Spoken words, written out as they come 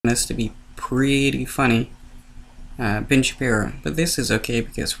this to be pretty funny, Ben Shapiro, but this is okay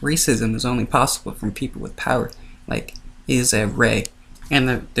because racism is only possible from people with power, like Isa Rae, and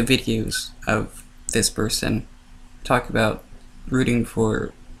the videos of this person talk about rooting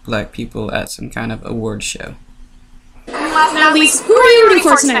for black people at some kind of award show. Now, Lisa, who are you rooting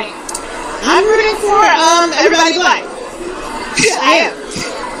for tonight? I'm rooting for everybody black. I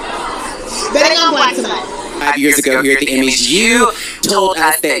am. Betting on black tonight. 5 years ago here at the Emmys, you told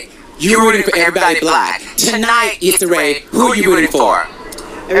us that you were rooting for everybody black. Tonight, Issa Rae, who are you rooting for?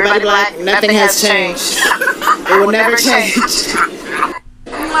 Everybody black. Nothing has changed. It will never change.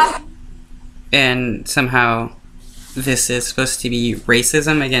 And somehow this is supposed to be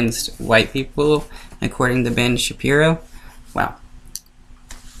racism against white people, according to Ben Shapiro. Wow.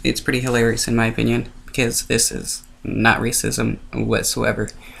 It's pretty hilarious in my opinion, because this is not racism whatsoever.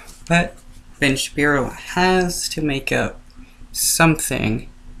 But Ben Shapiro has to make up something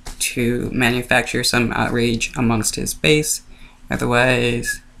to manufacture some outrage amongst his base.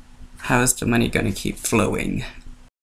 Otherwise, how's the money gonna keep flowing?